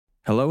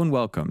Hello and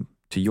welcome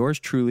to yours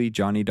truly,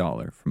 Johnny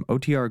Dollar from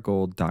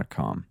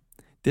OTRGold.com.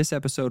 This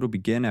episode will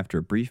begin after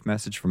a brief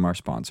message from our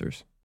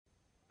sponsors.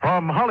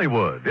 From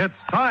Hollywood, it's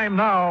time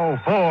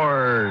now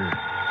for...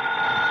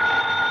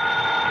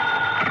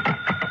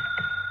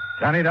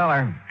 Johnny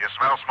Dollar. You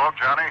smell smoke,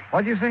 Johnny?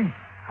 What'd you say?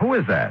 Who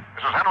is that?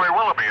 This is Henry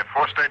Willoughby at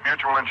Four State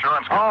Mutual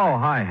Insurance Company. Oh,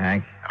 hi,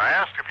 Hank. And I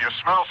asked if you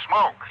smell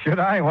smoke. Should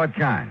I? What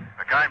kind?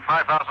 The kind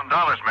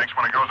 $5,000 makes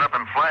when it goes up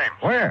in flames.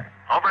 Where?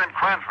 Over in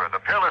Cranford, the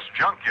Peerless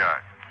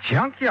Junkyard.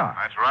 Junkyard?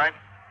 That's right.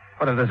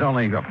 But if there's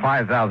only a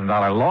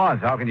 $5,000 loss,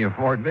 how can you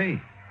afford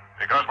me?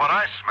 Because what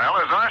I smell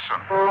is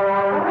arson.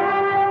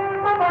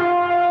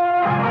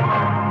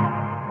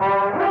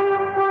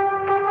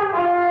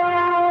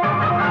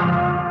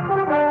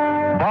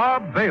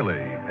 Bob Bailey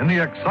in the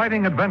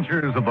exciting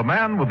adventures of the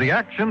man with the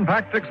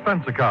action-packed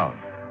expense account.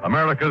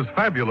 America's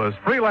fabulous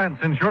freelance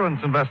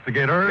insurance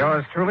investigator.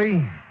 Yours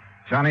truly,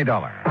 Johnny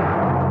Dollar.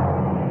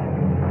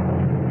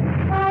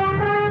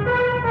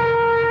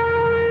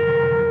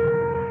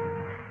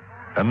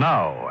 And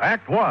now,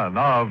 Act One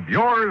of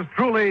yours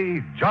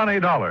truly, Johnny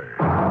Dollar.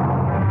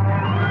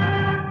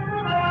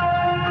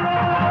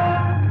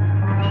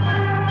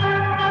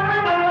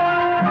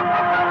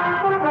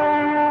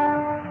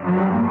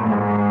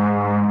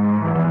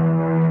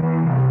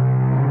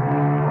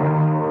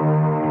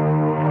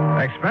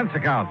 Expense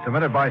account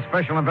submitted by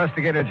Special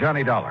Investigator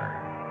Johnny Dollar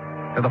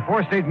to the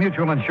Four State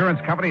Mutual Insurance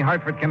Company,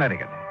 Hartford,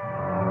 Connecticut.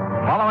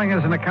 Following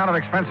is an account of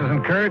expenses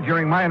incurred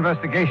during my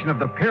investigation of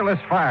the Peerless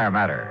Fire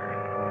matter.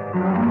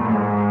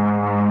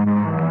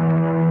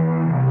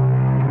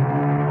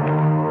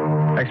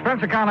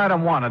 Expense account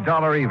item one,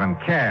 $1 even,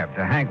 cab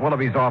to Hank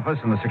Willoughby's office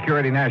in the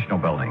Security National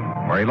Building,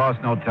 where he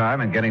lost no time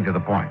in getting to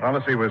the point.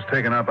 Policy was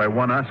taken out by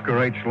one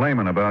Oscar H.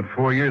 Lehman about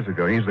 4 years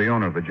ago. He's the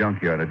owner of the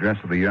junkyard. Address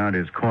of the yard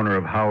is corner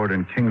of Howard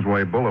and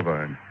Kingsway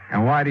Boulevard.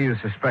 And why do you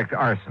suspect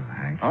arson,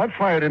 Hank? That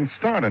fire didn't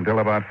start until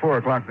about 4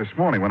 o'clock this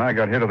morning. When I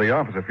got here to the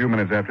office a few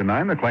minutes after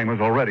 9, the claim was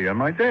already on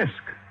my desk.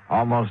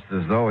 Almost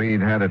as though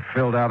he'd had it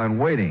filled out and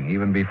waiting,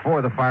 even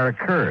before the fire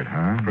occurred,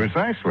 huh?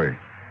 Precisely.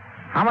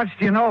 How much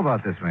do you know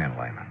about this man,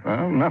 Lehman?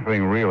 Well,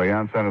 nothing really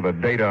outside of the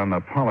data on the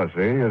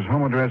policy. His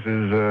home address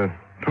is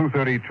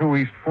 232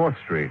 East 4th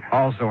Street.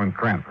 Also in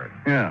Cranford.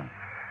 Yeah.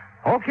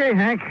 Okay,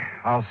 Hank.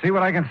 I'll see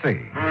what I can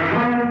see.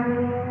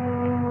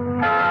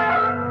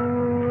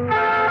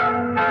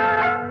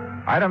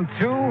 Item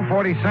 2,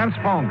 40 cents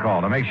phone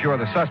call to make sure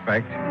the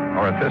suspect,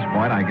 or at this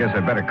point, I guess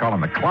I better call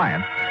him the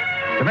client,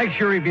 to make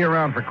sure he'd be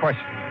around for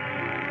questioning.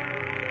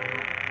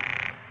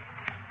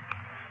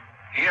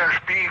 Here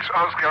speaks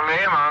Oscar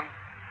Lehman.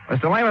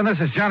 Mr. Lehman, this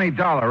is Johnny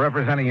Dollar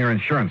representing your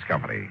insurance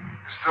company.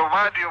 So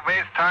why do you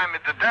waste time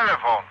at the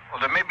telephone? Well,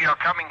 then maybe you're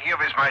coming here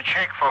with my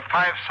check for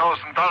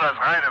 $5,000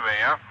 right away,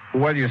 huh?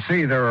 Well, you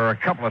see, there are a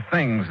couple of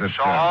things that...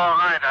 So, all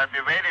right, I'll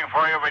be waiting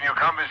for you when you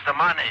come with the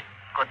money.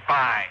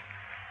 Goodbye.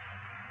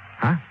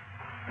 Huh?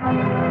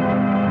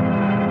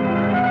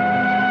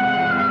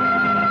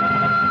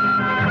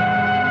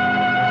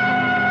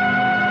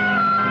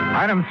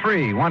 Item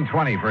 3,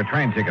 $1.20 for a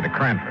train ticket to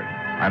Cranford.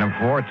 Item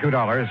 4,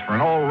 $2 for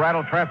an old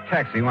rattletrap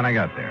taxi when I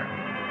got there.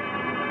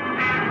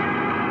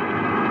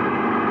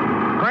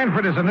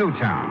 Cranford is a new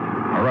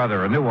town, or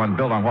rather a new one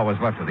built on what was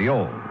left of the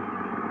old.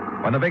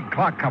 When the big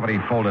clock company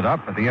folded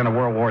up at the end of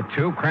World War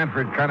II,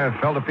 Cranford kind of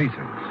fell to pieces.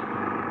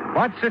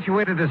 But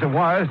situated as it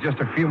was, just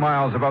a few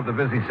miles above the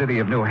busy city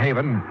of New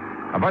Haven,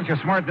 a bunch of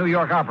smart New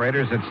York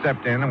operators had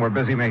stepped in and were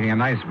busy making a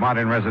nice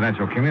modern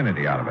residential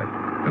community out of it.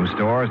 New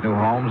stores, new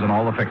homes, and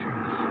all the fixings.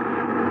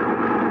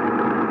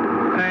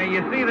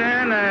 You see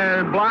there in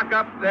the block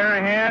up there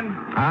ahead?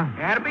 Huh?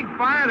 You had a big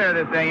fire there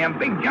this AM,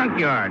 big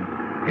junkyard.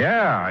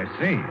 Yeah, I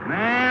see.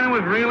 Man, it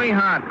was really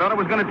hot. Thought it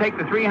was going to take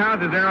the 3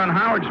 houses there on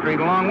Howard Street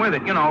along with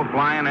it. You know,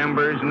 flying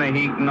embers and the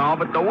heat and all.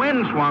 But the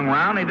wind swung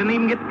around. They didn't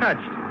even get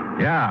touched.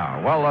 Yeah,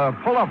 well,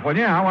 pull up, will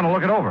you? I want to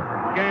look it over.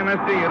 Okay,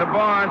 mister, you're the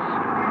boss.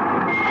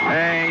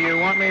 Hey, you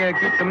want me to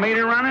keep the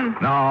meter running?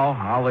 No,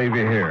 I'll leave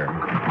you here.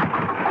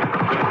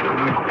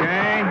 Okay.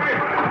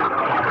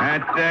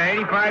 That's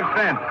 85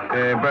 cents.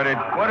 But it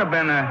would have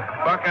been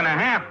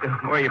 $1.50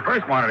 to where you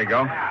first wanted to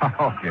go.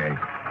 Okay.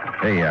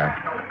 Here you are.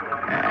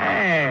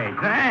 Hey,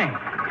 thanks.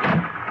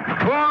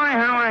 Boy,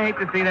 how I hate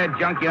to see that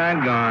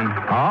junkyard gone.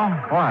 Oh?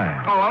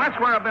 Why? Oh, well, that's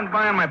where I've been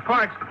buying my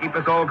parts to keep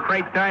this old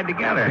crate tied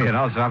together. You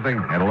know something?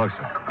 It looks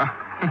it.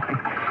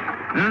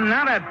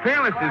 Now that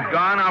Peerless is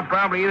gone, I'll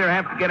probably either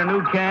have to get a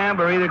new cab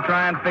or either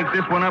try and fix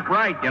this one up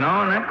right, you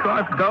know, and that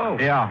costs dough.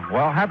 Yeah,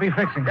 well, happy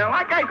fixing. Yeah,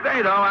 like I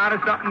say, though, out of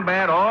something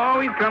bad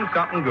always comes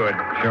something good.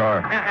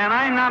 Sure. And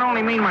I not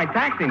only mean my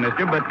taxi,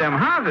 mister, but them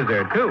houses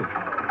there, too.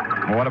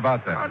 Well, what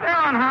about Oh, that? they're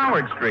on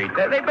Howard Street.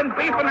 They've been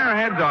beefing their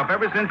heads off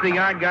ever since the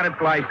yard got its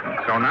license.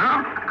 So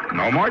now,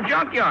 no more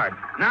junkyard.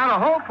 Now the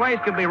whole place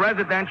could be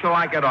residential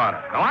like it ought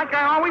to. Like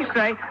I always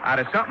say, out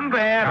of something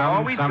bad,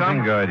 always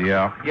something good,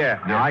 yeah. Yeah.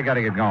 Now, I got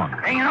to get going.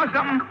 Hey, you know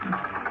something?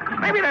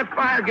 Maybe that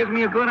fire gives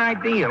me a good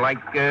idea. Like,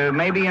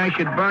 maybe I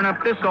should burn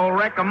up this old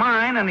wreck of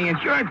mine, and the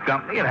insurance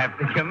company would have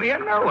to give me a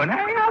new one.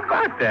 Hey, how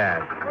about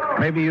that?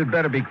 Maybe you'd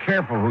better be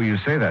careful who you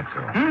say that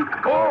to.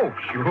 Oh,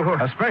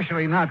 sure.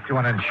 Especially not to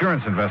an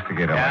insurance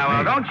investigator Yeah,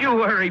 like well, me. don't you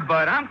worry,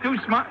 Bud. I'm too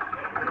smart.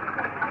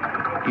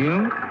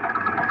 You?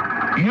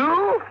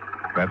 You?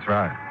 That's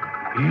right.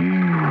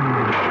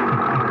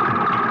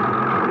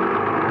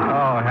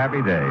 Oh,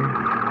 happy day.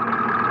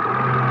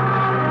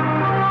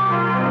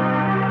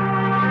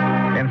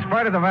 In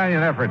spite of the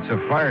valiant efforts of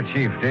Fire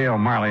Chief Dale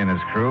Marley and his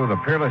crew, the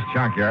Peerless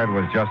Junkyard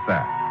was just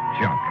that,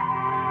 junk.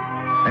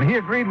 And he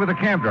agreed with the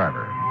cab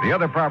driver. The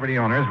other property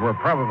owners were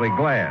probably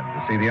glad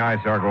to see the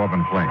eyesore go up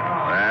in flames.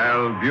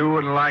 Well, you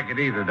wouldn't like it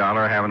either,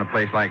 Dollar, having a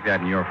place like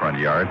that in your front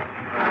yard.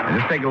 And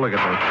just take a look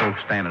at those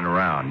folks standing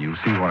around. You'll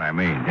see what I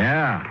mean.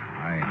 Yeah,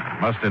 I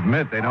must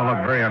admit they don't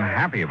look very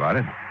unhappy about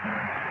it.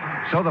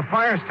 So the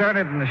fire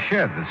started in the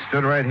shed that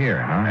stood right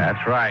here, huh?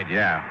 That's right,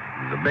 yeah.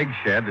 It was a big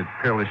shed that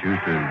Peerless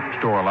used to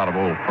store a lot of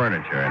old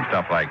furniture and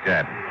stuff like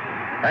that.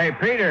 Hey,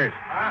 Peters,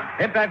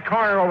 hit that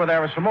corner over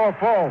there with some more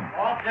foam.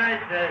 Okay,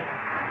 sir.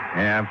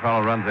 Yeah, a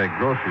fellow runs that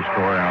grocery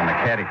store down on the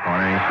caddy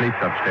corner, and he sleeps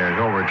upstairs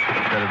over it.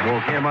 Said it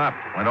woke him up.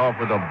 Went off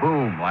with a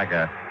boom, like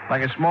a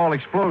small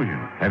explosion.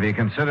 Have you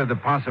considered the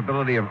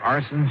possibility of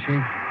arson,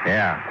 Chief?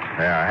 Yeah,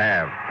 I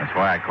have. That's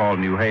why I called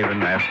New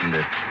Haven and asked them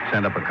to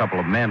send up a couple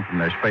of men from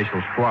their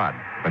special squad.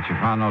 But you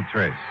found no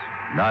trace.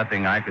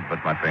 Nothing I could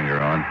put my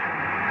finger on.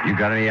 You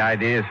got any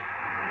ideas?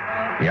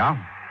 Yeah?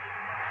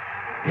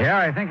 Yeah,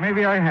 I think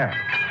maybe I have.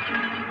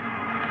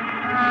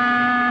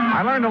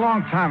 I learned a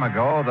long time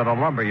ago that a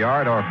lumber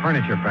yard or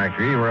furniture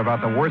factory were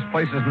about the worst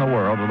places in the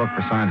world to look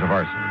for signs of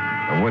arson.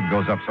 The wood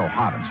goes up so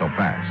hot and so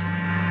fast.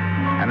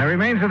 And the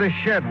remains of this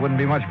shed wouldn't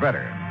be much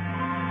better.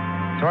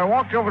 So I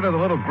walked over to the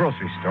little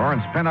grocery store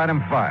and spent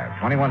item 5,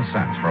 21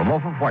 cents, for a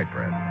loaf of white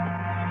bread.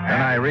 Then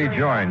I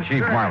rejoined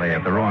Chief Marley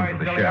at the ruins of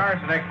the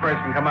shed. The next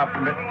person can come up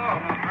from it.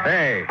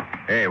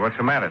 Hey, what's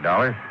the matter,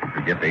 Dollar?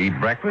 You get to eat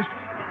breakfast?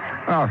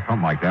 Oh,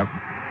 something like that.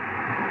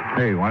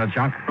 Hey, you want a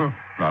chunk?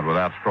 Not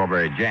without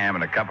strawberry jam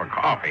and a cup of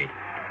coffee.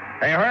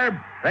 Hey, Herb,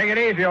 take it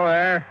easy over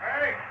there.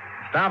 Hey.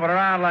 Stomping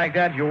around like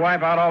that, you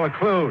wipe out all the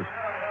clues.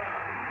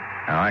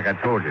 Now, like I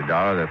told you,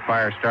 Dollar, the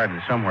fire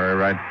started somewhere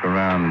right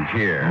around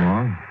here.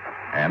 Uh-huh.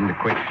 And the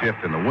quick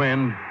shift in the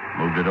wind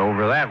moved it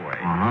over that way.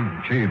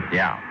 Uh-huh. Chief.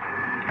 Yeah.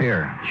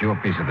 Here, chew a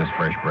piece of this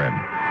fresh bread.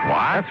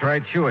 What? That's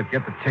right, chew it.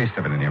 Get the taste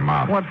of it in your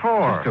mouth. What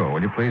for? Just do it,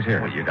 will you please?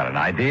 Here. Well, you got an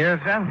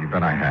idea, son? You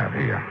bet I have.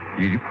 Here.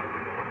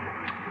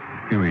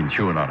 You mean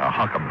chewing on a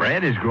hunk of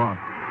bread is going...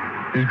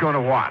 Is going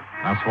to what?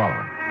 Now swallow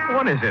it.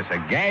 What is this, a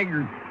gag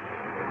or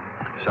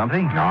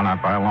something? No,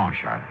 not by a long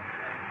shot.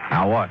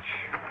 Now watch.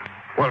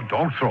 Well,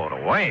 don't throw it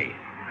away.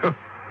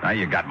 Now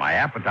you got my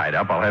appetite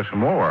up. I'll have some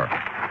more.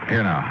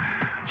 Here now.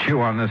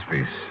 Chew on this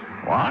piece.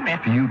 What?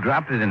 After you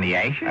dropped it in the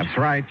ashes? That's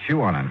right.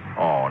 Chew on it.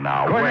 Oh,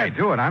 now, Go wait. ahead,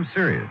 do it. I'm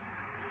serious.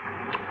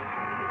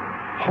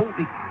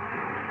 Holy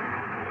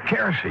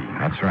kerosene.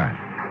 That's right.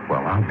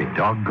 Well, I'll be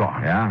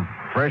doggone. Yeah?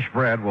 Fresh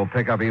bread will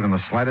pick up even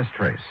the slightest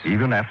trace.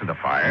 Even after the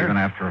fire? Even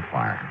after a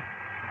fire.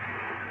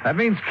 That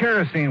means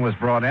kerosene was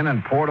brought in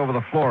and poured over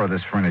the floor of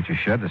this furniture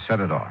shed to set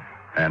it off.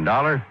 And,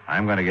 Dollar,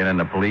 I'm going to get in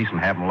the police and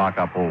have them lock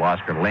up old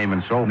Oscar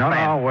Lehman so No,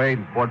 fast. wait.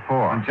 What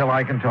for? Until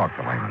I can talk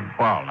to Lehman.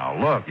 Well, now,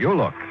 look. You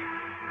look.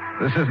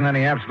 This isn't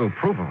any absolute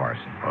proof of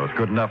arson. Well, it's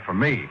good enough for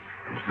me.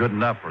 It's good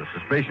enough for a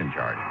suspicion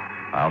charge.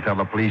 I'll tell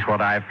the police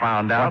what I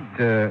found out.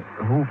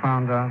 Who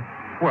found out?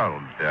 Well,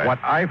 What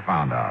I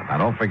found out. Now,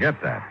 don't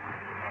forget that.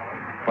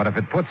 But if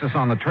it puts us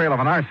on the trail of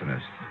an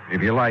arsonist,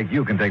 if you like,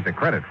 you can take the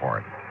credit for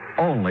it.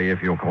 Only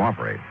if you'll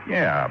cooperate.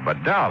 Yeah,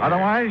 but Dollar...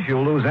 Otherwise,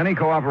 you'll lose any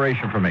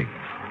cooperation from me.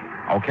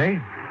 Okay?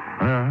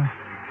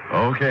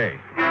 Okay.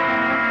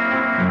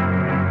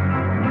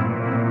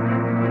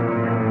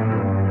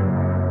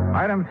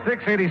 Item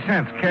 680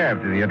 cents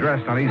cab to the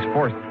address on East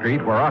 4th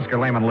Street where Oscar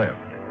Lehman lived.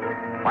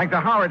 Like the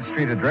Howard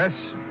Street address,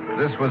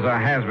 this was a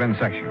has-been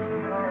section.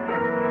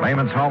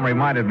 Lehman's home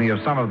reminded me of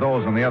some of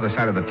those on the other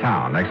side of the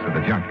town, next to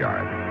the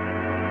junkyard.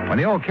 When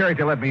the old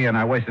character let me in,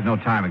 I wasted no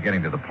time in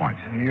getting to the point.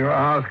 You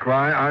ask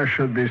why I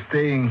should be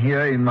staying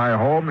here in my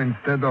home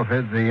instead of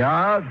at the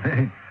yard?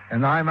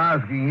 And I'm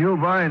asking you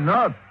why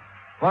not?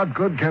 What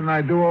good can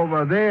I do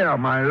over there?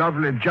 My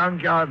lovely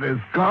junkyard is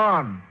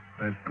gone.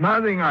 There's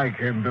nothing I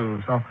can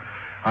do. So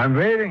I'm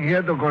waiting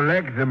here to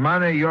collect the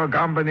money your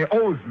company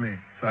owes me.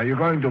 So are you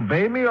going to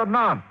pay me or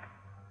not?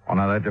 Well,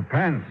 now, that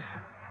depends.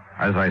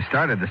 As I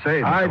started to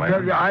say, Mr. I Lehman,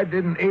 tell you, I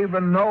didn't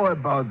even know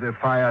about the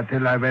fire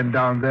till I went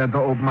down there to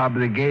open up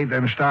the gate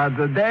and start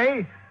the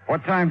day.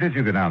 What time did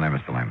you go down there,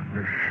 Mr.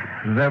 Lehman?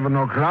 11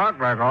 o'clock,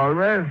 like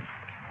always.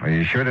 Well,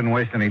 you sure didn't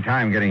waste any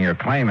time getting your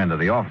claim into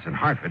the office in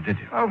Hartford, did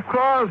you? Of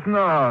course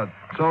not.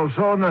 So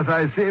soon as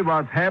I see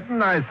what's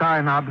happened, I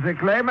sign up the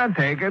claim and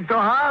take it to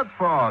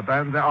Hartford.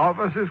 And the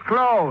office is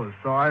closed,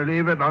 so I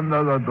leave it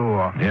under the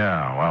door.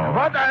 Yeah, well...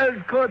 What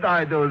else could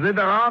I do? Sit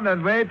around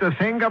and wait to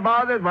think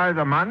about it while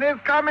the money's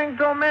coming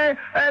to me?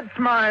 It's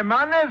my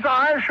money, so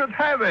I should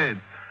have it.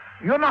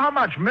 You know how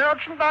much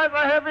merchandise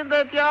I have in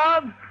that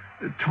yard?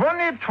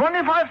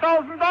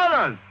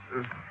 $25,000.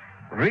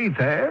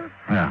 Retail?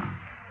 Yeah.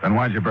 Then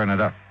why'd you burn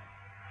it up?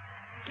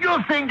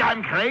 You think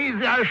I'm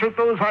crazy I should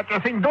do such a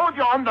thing? Don't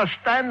you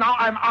understand now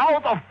I'm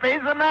out of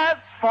business,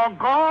 for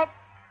God?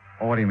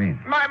 Oh, what do you mean?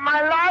 My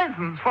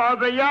license for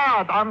the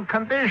yard on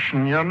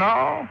condition, you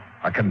know?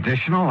 A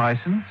conditional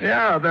license?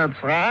 Yeah,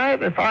 that's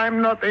right. If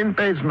I'm not in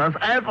business,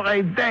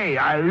 every day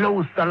I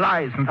lose the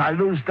license. I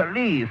lose the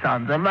lease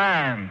on the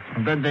land.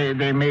 Then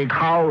they make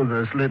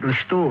houses, little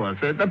stores.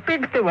 It's a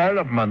big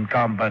development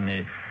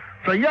company.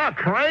 So you're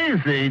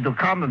crazy to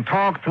come and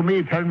talk to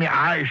me, tell me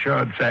I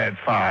should set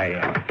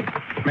fire.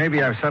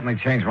 Maybe I've suddenly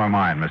changed my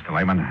mind, Mr.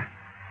 Lehman.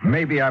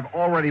 Maybe I've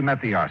already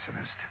met the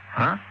arsonist.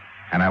 Huh?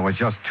 And I was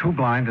just too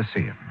blind to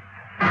see him.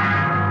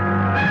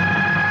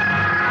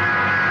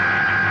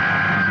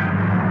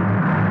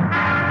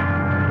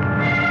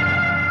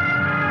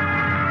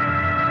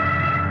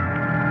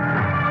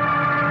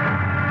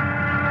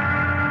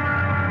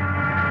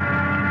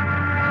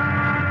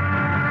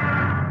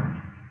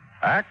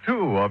 Act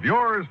two of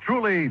yours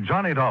truly,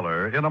 Johnny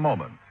Dollar, in a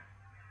moment.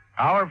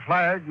 Our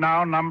flag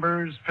now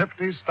numbers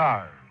 50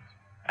 stars.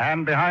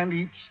 And behind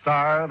each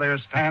star there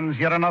stands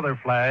yet another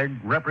flag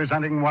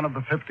representing one of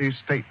the 50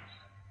 states.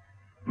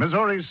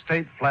 Missouri's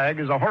state flag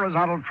is a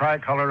horizontal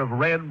tricolor of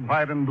red,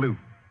 white, and blue.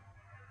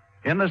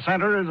 In the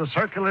center is a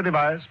circular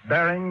device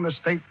bearing the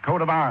state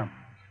coat of arms.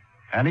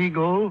 An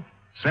eagle,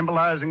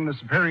 symbolizing the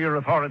superior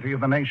authority of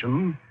the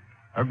nation.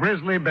 A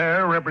grizzly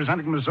bear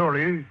representing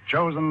Missouri,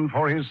 chosen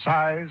for his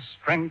size,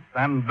 strength,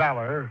 and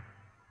valor.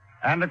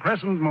 And a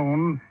crescent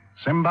moon,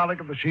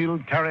 symbolic of the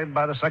shield carried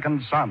by the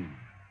second son.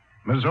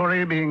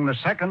 Missouri being the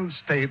second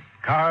state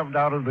carved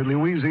out of the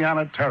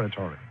Louisiana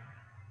Territory.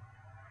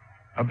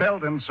 A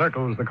belt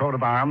encircles the coat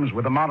of arms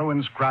with a motto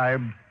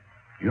inscribed,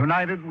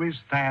 "United we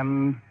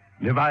stand,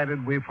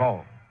 divided we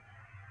fall."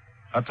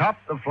 Atop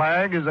the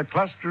flag is a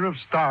cluster of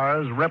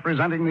stars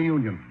representing the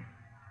Union,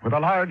 with a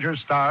larger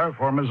star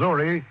for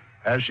Missouri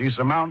as she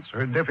surmounts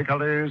her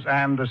difficulties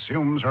and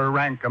assumes her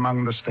rank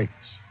among the states.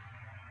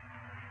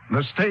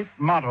 The state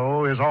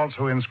motto is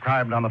also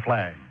inscribed on the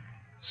flag.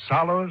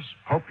 Salus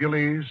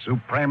populi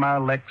suprema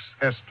lex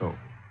esto.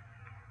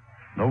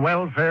 The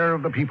welfare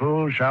of the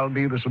people shall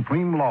be the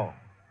supreme law.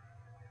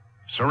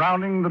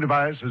 Surrounding the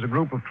device is a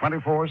group of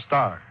 24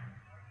 stars.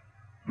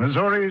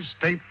 Missouri's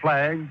state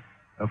flag,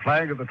 the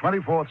flag of the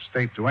 24th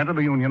state to enter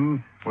the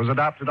Union, was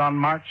adopted on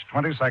March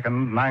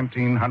 22nd,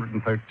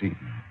 1913.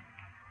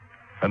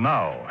 And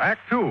now,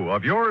 Act two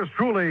of yours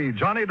truly,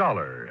 Johnny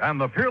Dollar, and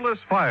the Peerless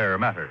Fire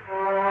Matter.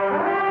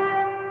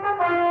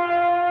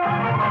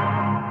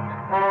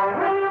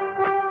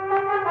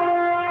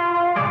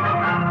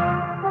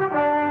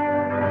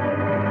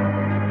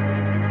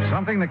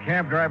 Something the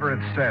cab driver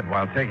had said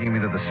while taking me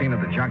to the scene of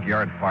the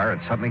junkyard fire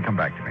had suddenly come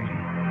back to me.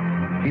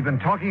 He'd been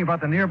talking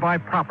about the nearby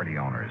property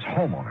owners,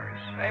 homeowners.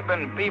 They've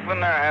been beefing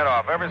their head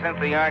off ever since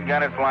the yard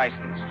got its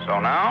license.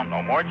 So now,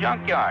 no more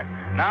junkyard.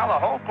 Now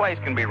the whole place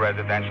can be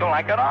residential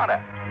like it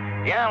oughta.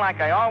 Yeah, like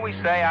I always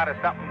say, out of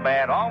something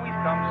bad always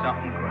comes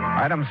something good.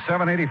 Item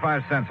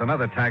 785 cents,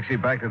 another taxi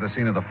back to the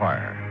scene of the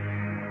fire.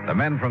 The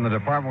men from the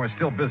department were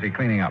still busy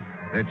cleaning up.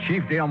 Their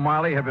chief, Dale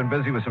Miley, had been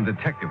busy with some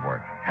detective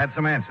work. Had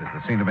some answers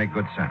that seemed to make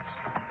good sense.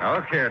 Now,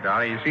 look here,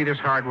 Dolly. You see this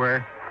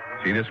hardware?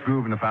 See this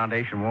groove in the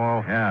foundation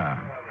wall? Yeah.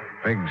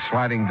 Big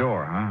sliding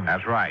door, huh?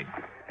 That's right.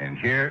 And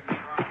here,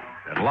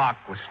 the lock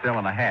was still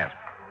in a hasp.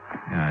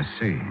 Yeah, I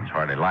see. It's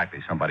hardly likely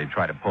somebody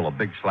tried to pull a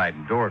big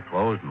sliding door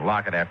closed and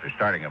lock it after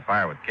starting a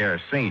fire with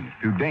kerosene.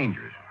 It's too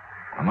dangerous.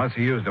 Unless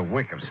he used a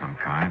wick of some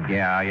kind.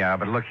 Yeah,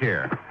 but look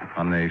here.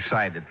 On the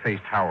side that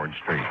faced Howard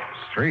Street.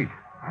 Street?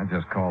 I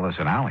just call this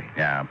an alley.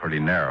 Yeah, pretty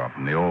narrow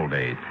from the old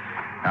days.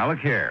 Now, look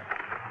here.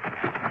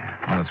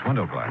 Well, it's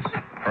window glass.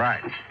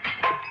 Right.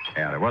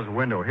 Yeah, there was a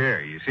window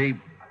here. You see,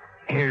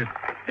 here's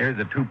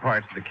the two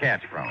parts of the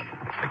catch from it.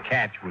 The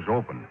catch was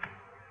open.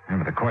 Yeah,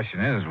 but the question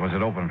is, was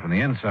it open from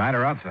the inside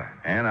or outside?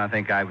 And I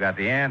think I've got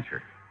the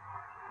answer.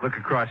 Look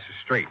across the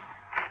street.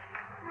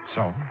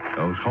 So?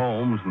 Those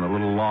homes and the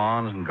little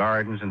lawns and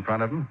gardens in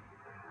front of them.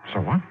 So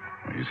what?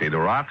 Well, you see the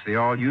rocks they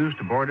all use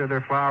to border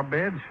their flower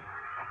beds?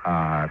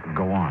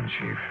 Go on,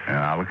 Chief.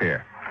 Now, look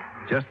here.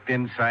 Just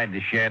inside the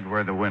shed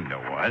where the window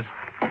was,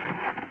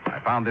 I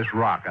found this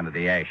rock under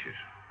the ashes.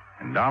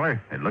 And,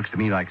 Dollar, it looks to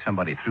me like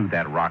somebody threw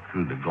that rock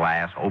through the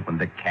glass, opened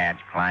the catch,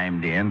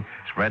 climbed in,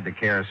 spread the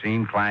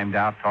kerosene, climbed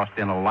out, tossed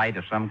in a light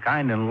of some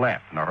kind, and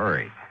left in a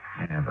hurry.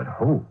 Yeah, but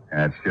who?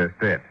 That's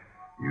just it.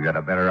 You got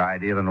a better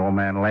idea than old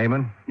man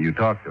Lehman? You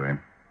talk to him.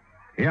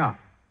 Yeah,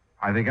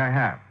 I think I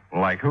have.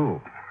 Like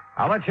who?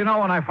 I'll let you know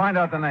when I find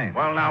out the name.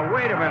 Well, now,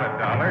 wait a minute,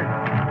 Dollar.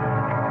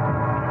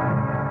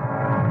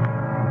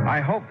 I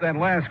hope that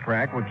last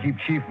crack would keep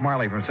Chief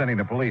Marley from sending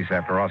the police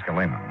after Oscar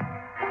Lehman.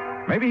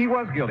 Maybe he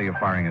was guilty of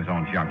firing his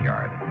own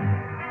junkyard.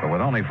 But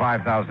with only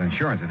 $5,000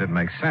 insurance, it didn't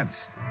make sense.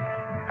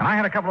 And I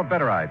had a couple of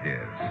better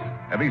ideas,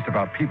 at least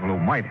about people who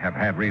might have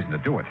had reason to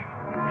do it.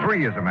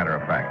 3, as a matter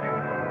of fact.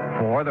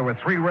 For there were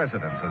 3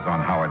 residences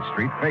on Howard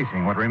Street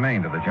facing what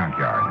remained of the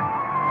junkyard.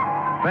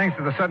 Thanks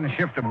to the sudden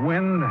shift of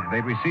wind,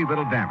 they'd received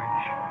little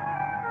damage.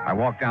 I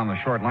walked down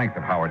the short length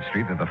of Howard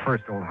Street to the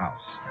first old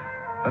house.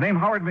 The name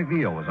Howard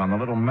McNeil was on the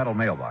little metal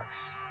mailbox.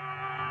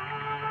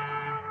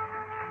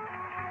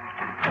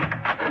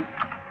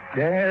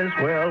 Yes,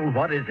 well,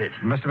 what is it?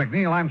 Mr.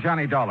 McNeil, I'm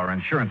Johnny Dollar,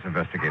 insurance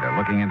investigator,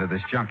 looking into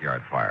this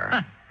junkyard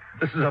fire.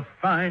 This is a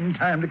fine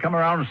time to come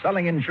around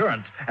selling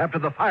insurance after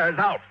the fire's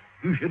out.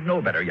 You should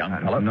know better, young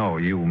fellow. No,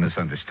 you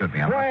misunderstood me.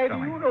 I'm Why, not do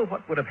selling. you know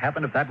what would have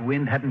happened if that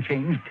wind hadn't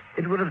changed?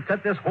 It would have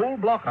set this whole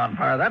block on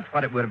fire. That's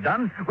what it would have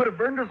done. Would have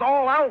burned us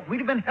all out. We'd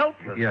have been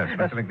helpless. Yes,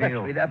 Mr. McNeil.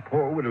 Especially that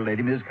poor widow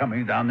lady, Miss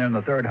Cummings, down there in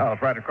the third house,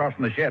 right across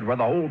from the shed where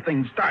the whole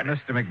thing started.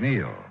 Mr.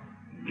 McNeil,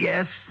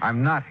 Yes?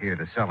 I'm not here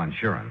to sell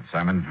insurance.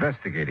 I'm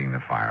investigating the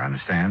fire,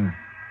 understand?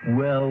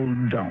 Well,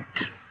 don't.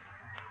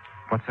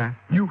 What's that?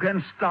 You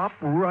can stop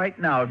right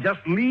now. Just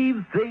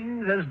leave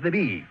things as they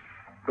be.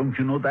 Don't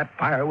you know that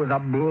fire was a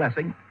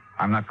blessing?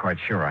 I'm not quite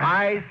sure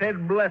I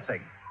said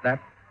blessing.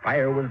 That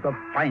fire was the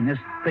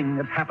finest thing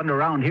that's happened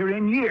around here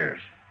in years.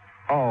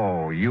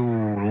 Oh, you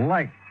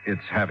like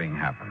it's having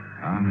happened,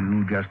 huh?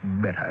 You just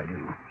bet I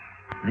do.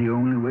 The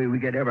only way we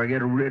could ever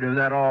get rid of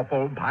that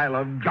awful pile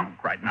of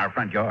junk right in our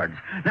front yards.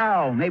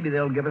 Now, maybe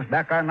they'll give us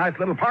back our nice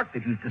little park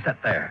that used to sit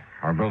there.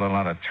 Or build a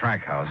lot of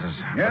track houses.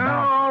 But Yeah,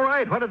 now- all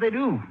right. What did they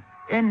do?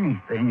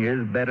 Anything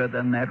is better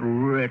than that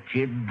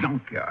wretched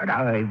junkyard.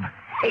 I've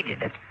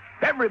hated it.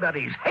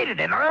 Everybody's hated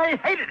it. I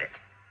hated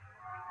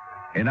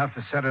it. Enough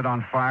to set it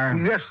on fire?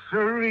 Yes,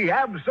 sir.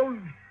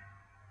 Absolutely.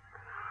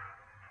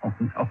 Oh,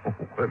 no.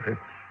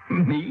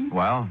 Me?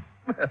 Well,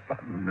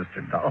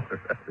 Mr. Dollar.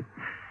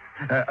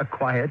 A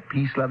quiet,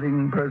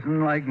 peace-loving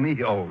person like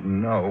me? Oh,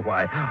 no.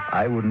 Why,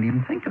 I wouldn't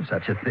even think of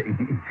such a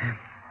thing.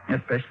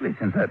 Especially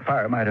since that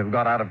fire might have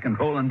got out of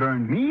control and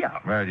burned me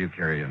out. well, you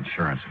carry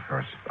insurance, of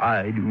course.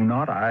 I do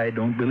not. I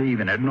don't believe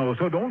in it. No,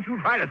 so don't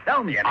you try to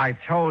tell me anything. I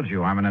told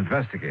you I'm an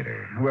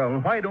investigator. Well,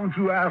 why don't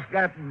you ask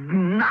that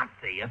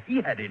Nazi if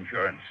he had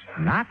insurance?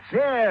 Nazi?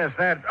 Yes,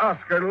 that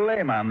Oscar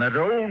Lehmann that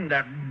owned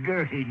that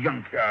dirty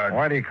junkyard.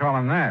 Why do you call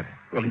him that?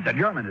 Well, he's a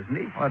German, isn't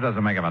he? Well, that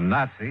doesn't make him a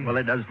Nazi. Well,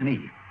 it does to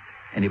me.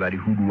 Anybody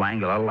who'd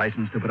wangle a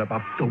license to put up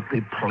a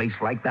filthy place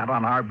like that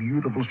on our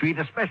beautiful street,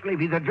 especially if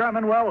he's a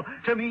German, well,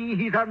 to me,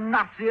 he's a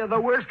Nazi of the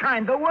worst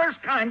kind. The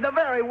worst kind. The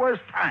very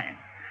worst kind.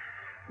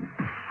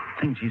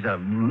 Thinks he's a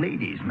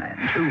ladies' man,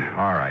 too.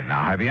 All right,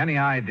 now, have you any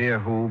idea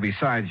who,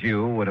 besides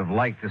you, would have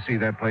liked to see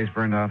that place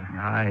burned out?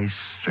 I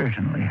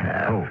certainly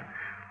have. Oh.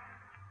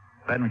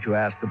 Why don't you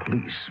ask the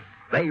police?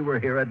 They were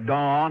here at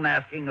dawn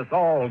asking us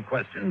all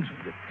questions.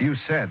 You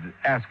said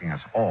asking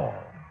us all.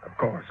 Of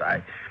course,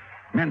 I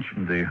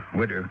mentioned the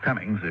widow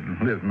Cummings that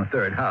lived in the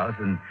third house,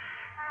 and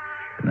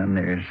then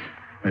there's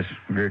Miss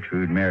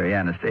Gertrude Mary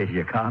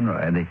Anastasia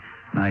Conroy, the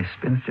nice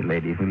spinster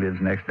lady who lives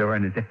next door,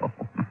 and it's a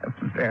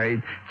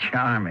very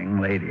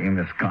charming lady,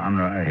 Miss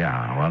Conroy.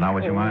 Yeah, well, now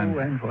would you mind?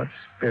 And what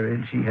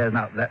spirit she has.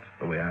 Now, that's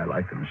the way I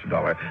like them, Mr.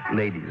 Dollar.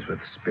 Ladies with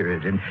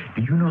spirit. And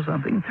do you know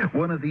something?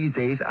 One of these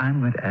days,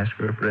 I'm going to ask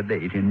her for a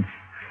date in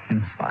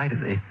spite of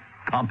the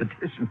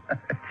competition.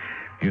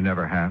 You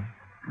never have?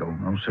 Oh,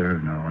 no, sir.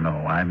 No.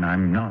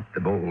 I'm not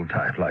the bold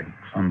type like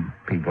some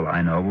people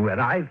I know, but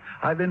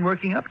I've been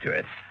working up to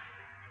it.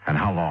 And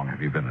how long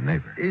have you been a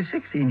neighbor?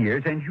 16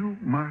 years, and you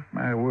mark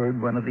my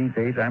word, one of these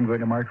days I'm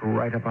going to march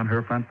right up on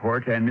her front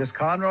porch, and Miss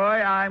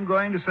Conroy, I'm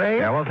going to say...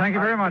 Yeah, well, thank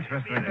you very much,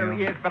 Mr. McNeil.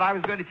 Yes, but I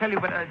was going to tell you,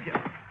 but...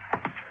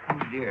 Oh,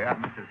 dear, I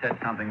must have said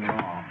something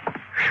wrong.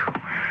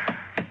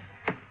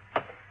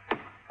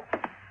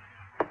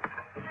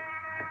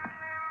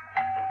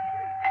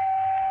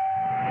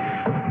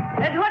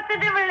 And what the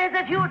devil is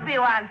it you'd be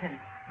wanting?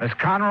 Miss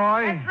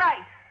Conroy? That's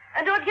right.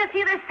 And don't you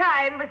see the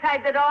sign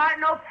beside the door?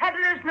 No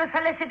peddlers, no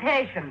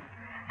solicitations.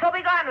 So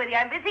be gone with you.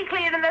 I'm busy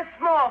cleaning the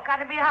smoke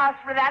out of my house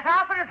for that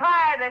awful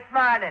fire this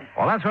morning.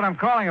 Well, that's what I'm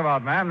calling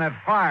about, ma'am, that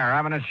fire.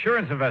 I'm an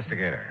insurance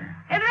investigator.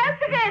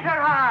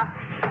 Investigator,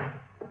 huh?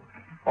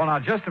 Oh, now,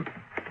 just a...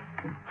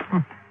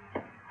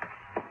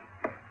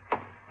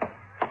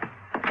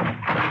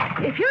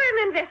 If you're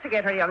an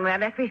investigator, young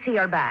man, let me see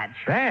your badge.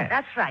 Badge?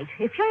 That's right.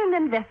 If you're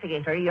an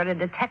investigator, you're a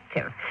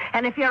detective.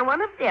 And if you're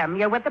one of them,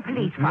 you're with the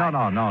police force.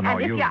 No,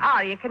 And if you... you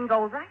are, you can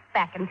go right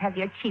back and tell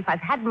your chief I've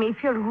had me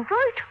filled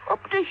right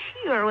up to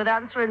here with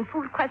answering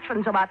fool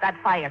questions about that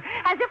fire.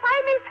 As if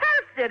I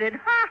myself did it,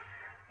 huh?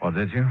 Well,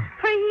 did you?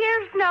 For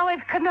years now,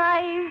 I've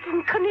connived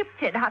and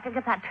connipted how to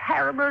get that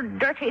terrible,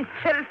 dirty,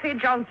 filthy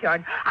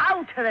junkyard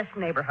out of this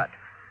neighborhood.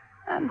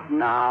 And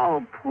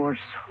now, poor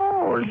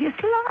soul, he's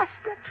lost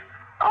it.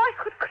 Oh,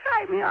 I could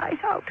cry my eyes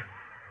out.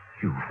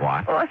 You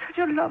what? Oh, such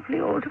a lovely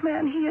old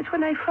man he is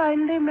when I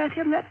finally met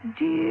him, that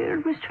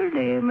dear Mr.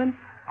 Lehman.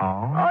 Oh?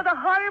 Oh, the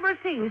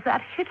horrible things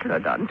that Hitler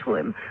done to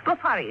him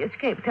before he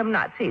escaped them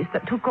Nazis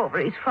that took over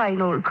his fine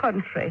old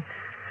country.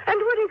 And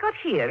when he got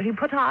here, he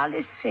put all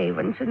his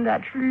savings in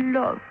that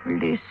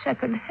lovely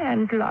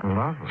second-hand lot.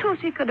 Lovely. So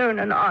he could earn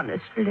an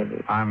honest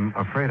living. I'm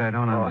afraid I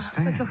don't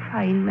understand. Such a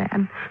fine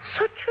man.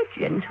 Such a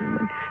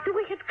gentleman. The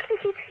way he'd click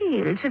his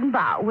heels and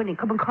bow when he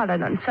come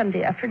calling on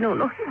Sunday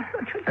afternoon. Oh, he was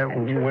such a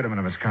gentleman. Wait a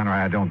minute, Miss Conroy.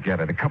 I don't get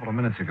it. A couple of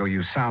minutes ago,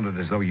 you sounded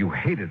as though you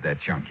hated that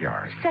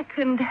junkyard.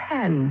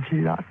 Second-hand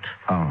lot.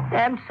 Oh.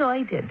 And so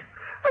I did.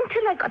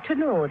 Until I got to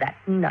know that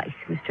nice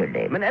Mr.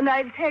 Lehman. And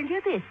I'll tell you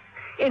this.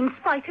 in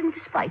spite and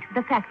despite of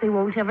the fact they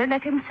won't ever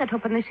let him set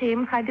up in the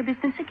same kind of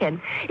business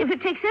again. If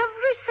it takes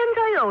every cent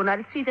I own,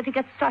 I'll see that he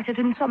gets started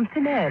in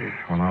something else.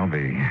 Well, I'll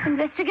be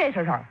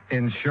Investigator, huh?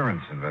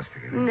 insurance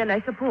investigator. And then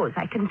I suppose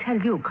I can tell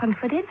you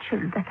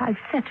confidential that I've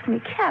set me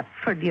cap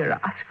for dear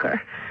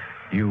Oscar.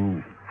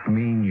 You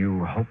mean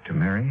you hope to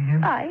marry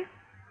him? Aye,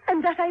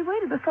 and that I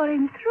will before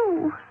I'm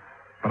through.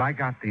 But I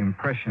got the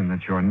impression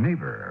that your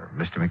neighbor,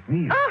 Mr.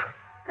 McNeil... Oh,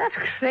 that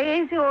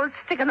crazy old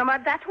sticking him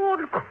at that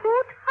old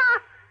coat.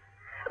 Ha!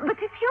 But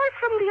if you're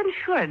from the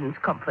insurance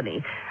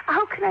company,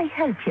 how can I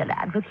help you,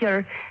 lad, with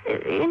your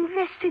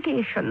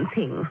investigation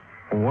thing?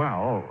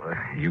 Well,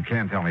 you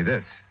can't tell me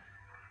this.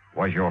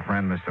 Was your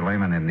friend, Mr.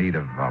 Lehman, in need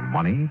of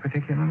money,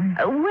 particularly?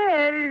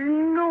 Well,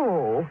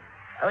 no.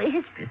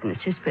 His business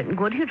has been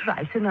good. He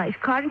drives a nice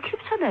car and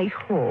keeps a nice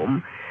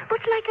home. But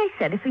like I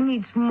said, if he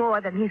needs more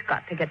than he's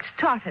got to get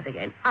started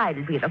again,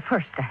 I'll be the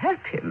first to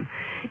help him.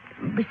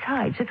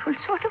 Besides, it will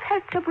sort of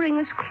help to bring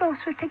us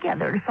closer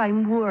together if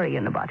I'm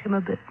worrying about him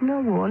a bit. No,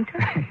 won't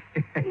it?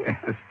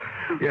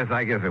 Yes,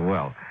 I guess it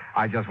will.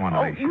 I just want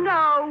to make sure.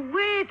 Now,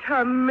 wait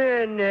a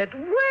minute.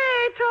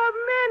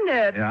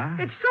 Yeah?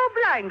 It's so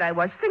blind I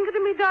was thinking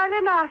of me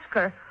darling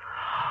Oscar.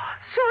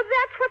 So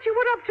that's what you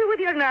were up to with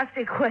your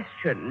nasty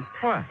questions.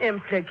 What?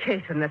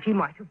 Implicating that he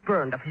might have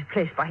burned up his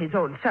place by his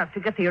own self to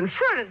get the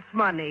insurance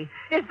money.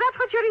 Is that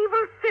what your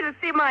evil,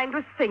 filthy mind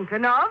was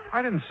thinking of?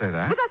 I didn't say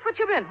that. But that's what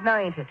you meant, now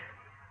ain't it?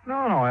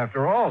 No,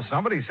 after all,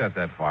 somebody set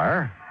that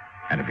fire.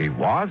 And if he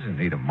was in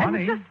need of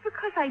money... And just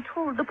because I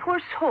told the poor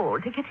soul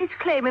to get his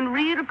claim in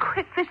real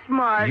quick this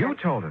morning... You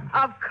told him.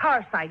 Of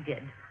course I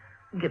did.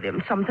 Give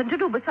him something to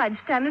do besides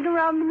standing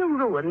around in the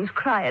ruins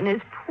crying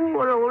his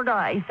poor old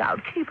eyes out,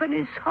 keeping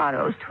his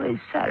sorrows to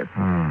himself.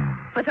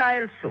 But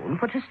I'll soon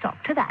put a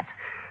stop to that.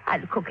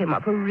 I'll cook him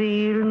up a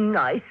real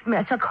nice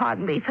mess of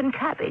corned beef and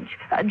cabbage,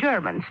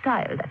 German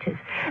style, that is,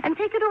 and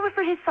take it over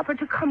for his supper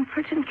to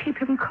comfort and keep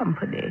him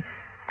company.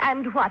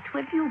 And what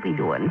will you be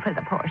doing for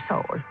the poor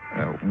soul?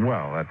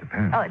 Well, that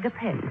depends. Oh, it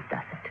depends,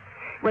 does it?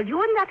 Well,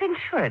 you and that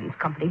insurance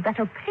company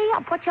better pay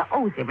up what you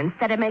owe him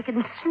instead of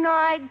making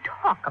snide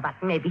talk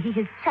about maybe he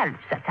himself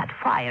set that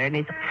fire in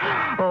his...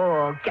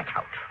 Oh, get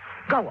out.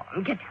 Go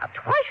on, get out.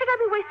 Why should I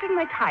be wasting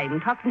my time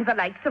talking to the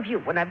likes of you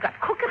when I've got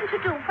cooking to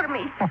do for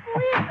me?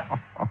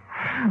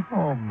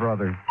 Oh,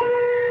 brother.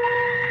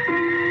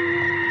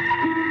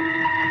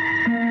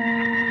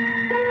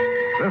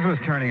 This was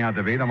turning out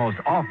to be the most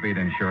offbeat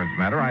insurance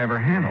matter I ever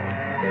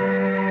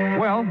handled.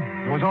 Well,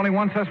 there was only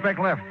one suspect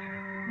left.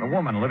 The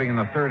woman living in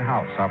the third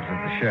house opposite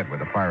the shed where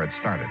the fire had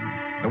started.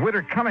 The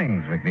widow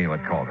Cummings, McNeil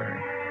had called her.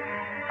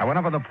 I went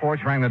up on the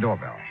porch, rang the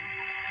doorbell.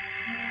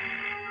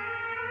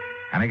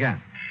 And again.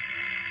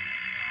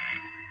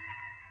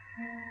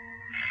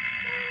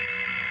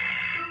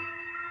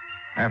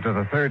 After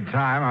the third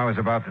time, I was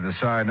about to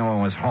decide no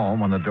one was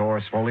home when the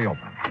door slowly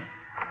opened.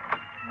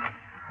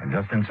 And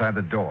just inside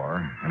the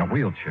door, in a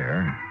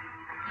wheelchair,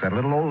 sat a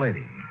little old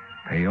lady,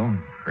 pale,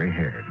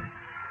 gray-haired.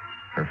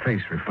 Her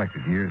face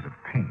reflected years of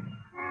pain.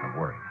 Of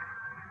worry.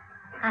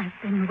 I've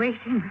been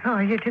waiting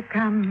for you to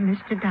come,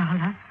 Mr.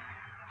 Dollar.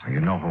 You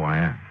know who I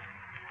am.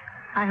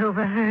 I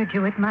overheard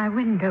you at my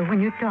window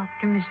when you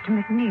talked to Mr.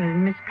 McNeil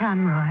and Miss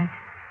Conroy.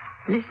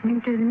 Listening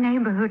to the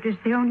neighborhood is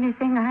the only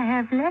thing I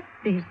have left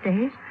these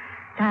days,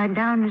 tied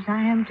down as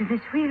I am to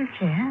this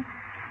wheelchair.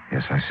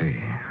 Yes, I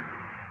see.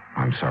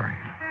 I'm sorry.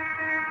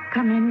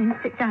 Come in and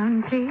sit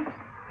down, please.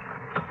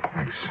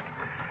 Thanks.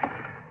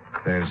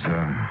 There's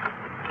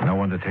no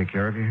one to take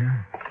care of you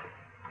here?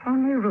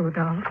 Only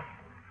Rudolph,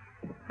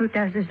 who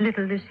does as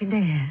little as he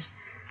dares.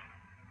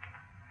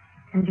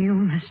 And you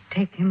must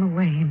take him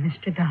away,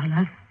 Mr.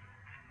 Dollar.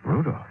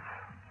 Rudolph?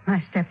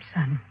 My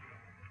stepson,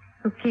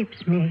 who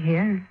keeps me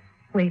here,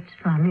 waits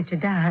for me to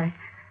die.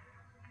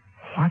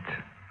 What?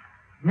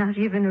 Not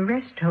even a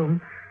rest home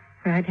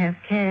where I'd have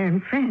care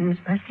and friends,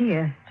 but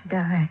here to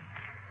die.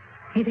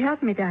 He'd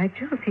help me die,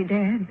 too, if he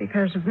dared,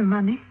 because of the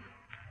money.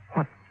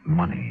 What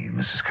money,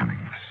 Mrs. Cummings?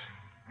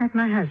 That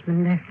my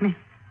husband left me.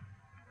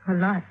 A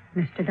lot,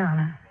 Mr.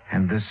 Dollar.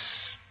 And this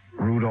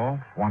Rudolph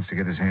wants to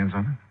get his hands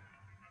on it?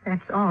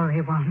 That's all he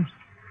wants.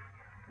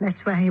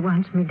 That's why he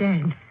wants me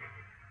dead.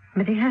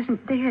 But he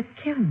hasn't dared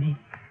kill me,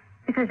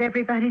 because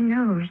everybody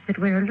knows that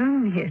we're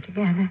alone here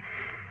together.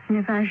 And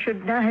if I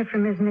should die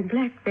from his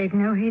neglect, they'd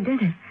know he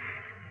did it.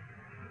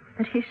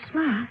 But he's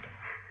smart.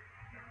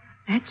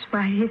 That's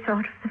why he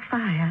thought of the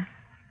fire.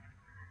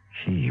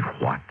 He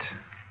what?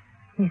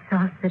 He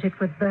thought that it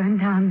would burn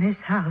down this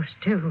house,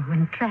 too,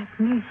 and trap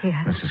me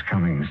here. Mrs.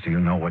 Cummings, do you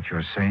know what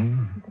you're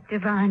saying? The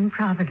divine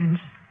providence.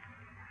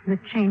 The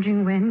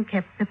changing wind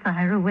kept the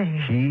fire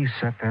away. He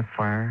set that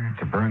fire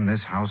to burn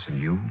this house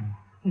and you?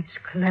 He's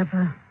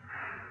clever.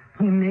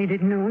 He made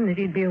it known that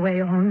he'd be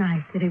away all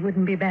night, that he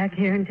wouldn't be back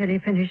here until he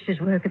finished his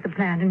work at the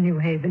plant in New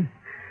Haven.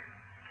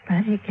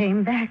 But he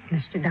came back,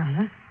 Mr.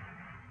 Dollar,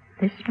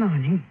 this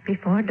morning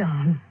before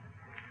dawn.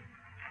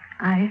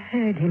 I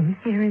heard him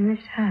here in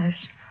this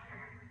house.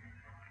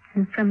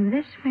 And from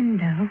this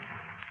window,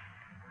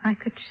 I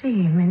could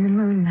see him in the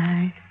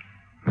moonlight.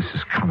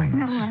 Mrs. Cummings.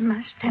 No, I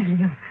must tell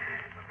you.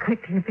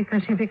 Quickly,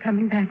 because he'll be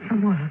coming back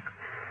from work.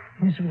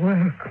 His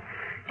work.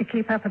 To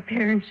keep up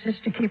appearances,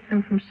 to keep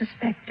them from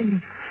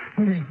suspecting.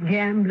 His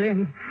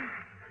gambling.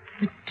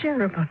 The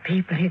terrible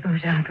people he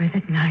goes out with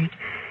at night.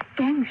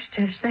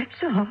 Gangsters,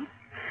 that's all.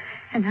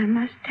 And I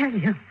must tell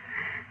you,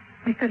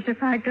 because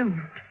if I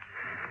don't...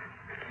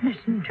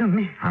 Listen to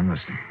me. I'm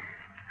listening.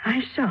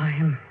 I saw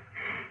him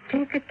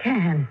take a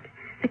can,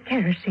 the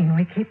kerosene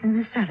we keep in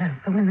the cellar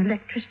for when the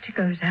electricity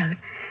goes out.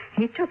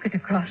 He took it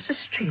across the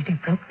street. He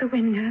broke the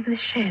window of the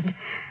shed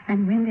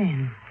and went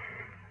in.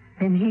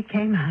 Then he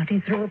came out. He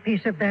threw a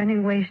piece of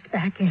burning waste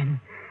back in.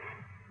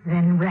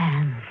 Then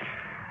ran.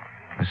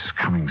 Mrs.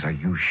 Cummings, are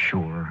you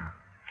sure?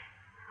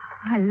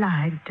 I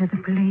lied to the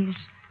police.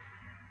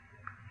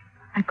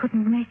 I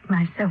couldn't make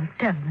myself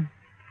tell them.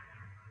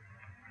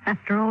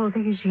 After all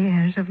these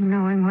years of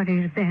knowing what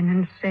he's been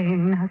and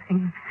saying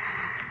nothing.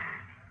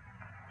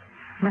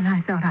 But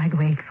I thought I'd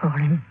wait for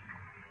him.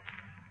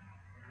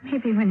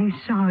 Maybe when he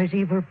saw his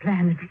evil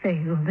plan had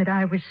failed, that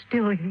I was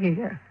still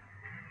here.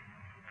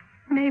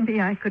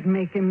 Maybe I could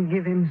make him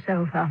give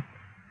himself up.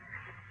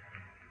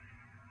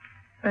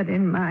 But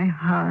in my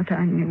heart,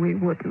 I knew he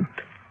wouldn't.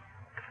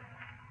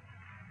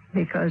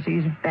 Because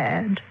he's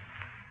bad.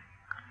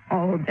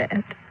 All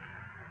bad.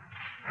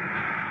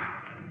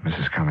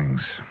 Mrs.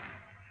 Cummings,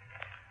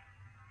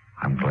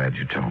 I'm glad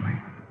you told me.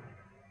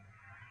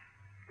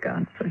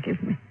 God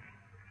forgive me.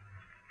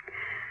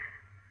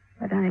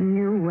 But I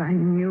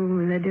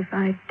knew that if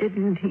I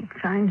didn't, he'd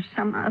find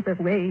some other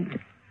way to...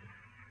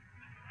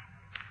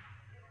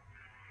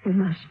 You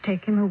must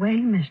take him away,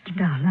 Mr.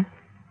 Dollar.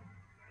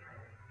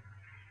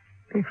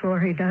 Before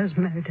he does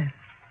murder.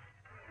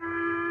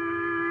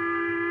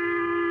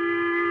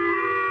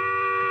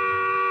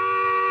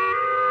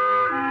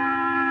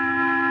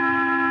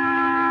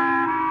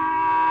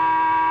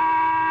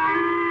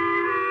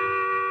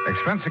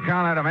 Expense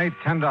account item 8,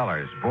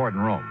 $10, board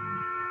and room.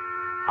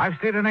 I've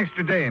stayed an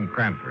extra day in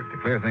Cranford to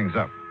clear things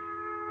up.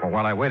 For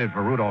while I waited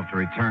for Rudolph to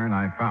return,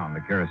 I found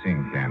the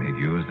kerosene can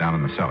he'd used down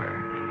in the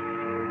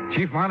cellar.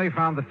 Chief Marley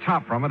found the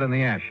top from it in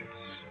the ashes.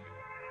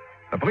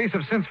 The police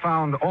have since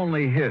found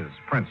only his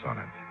prints on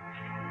it.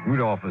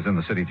 Rudolph is in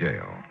the city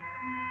jail.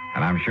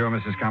 And I'm sure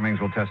Mrs. Cummings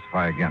will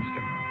testify against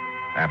him.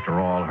 After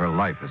all, her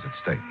life is at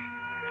stake.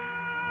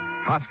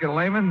 Hotskill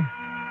Lehman,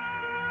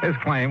 his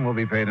claim will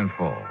be paid in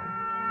full.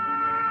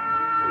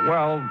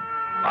 Well,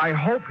 I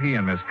hope he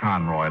and Miss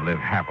Conroy live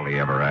happily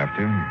ever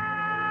after.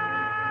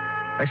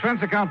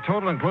 Expense account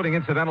total, including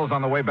incidentals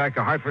on the way back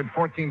to Hartford,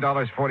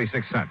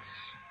 $14.46.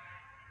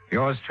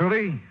 Yours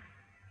truly,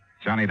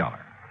 Johnny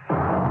Dollar.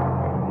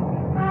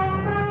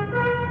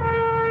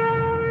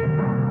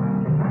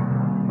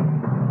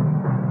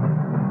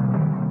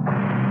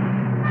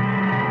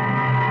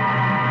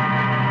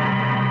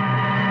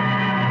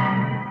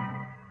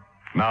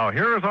 Now,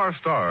 here is our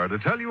star to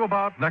tell you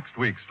about next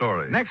week's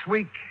story. Next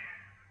week,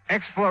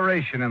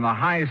 exploration in the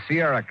high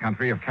Sierra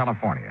country of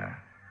California.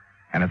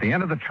 And at the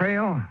end of the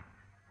trail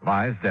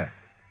lies death.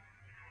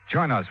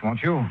 Join us,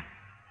 won't you?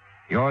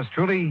 Yours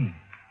truly,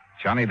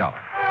 Johnny Dollar.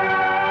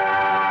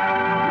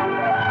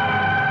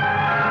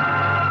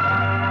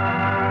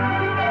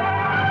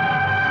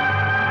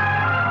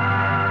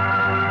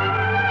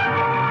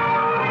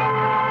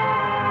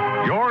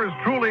 Yours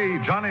truly,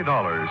 Johnny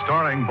Dollar,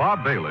 starring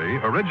Bob Bailey,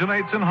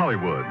 originates in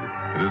Hollywood.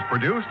 It is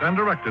produced and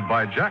directed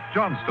by Jack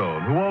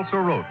Johnstone, who also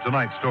wrote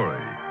tonight's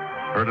story.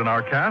 Heard in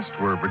our cast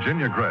were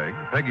Virginia Gregg,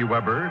 Peggy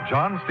Weber,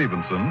 John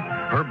Stevenson,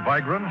 Herb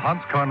Vigran,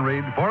 Hans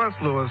Conried, Boris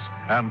Lewis,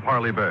 and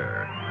Parley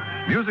Bear.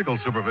 Musical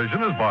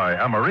supervision is by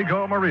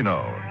Amerigo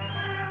Marino.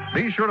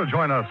 Be sure to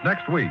join us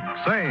next week,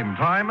 same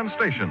time and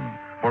station,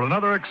 for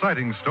another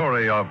exciting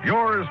story of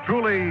yours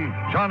truly,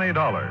 Johnny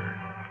Dollar.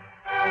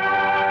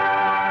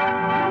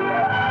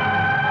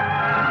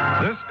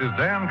 This is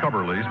Dan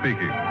Cubberly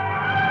speaking.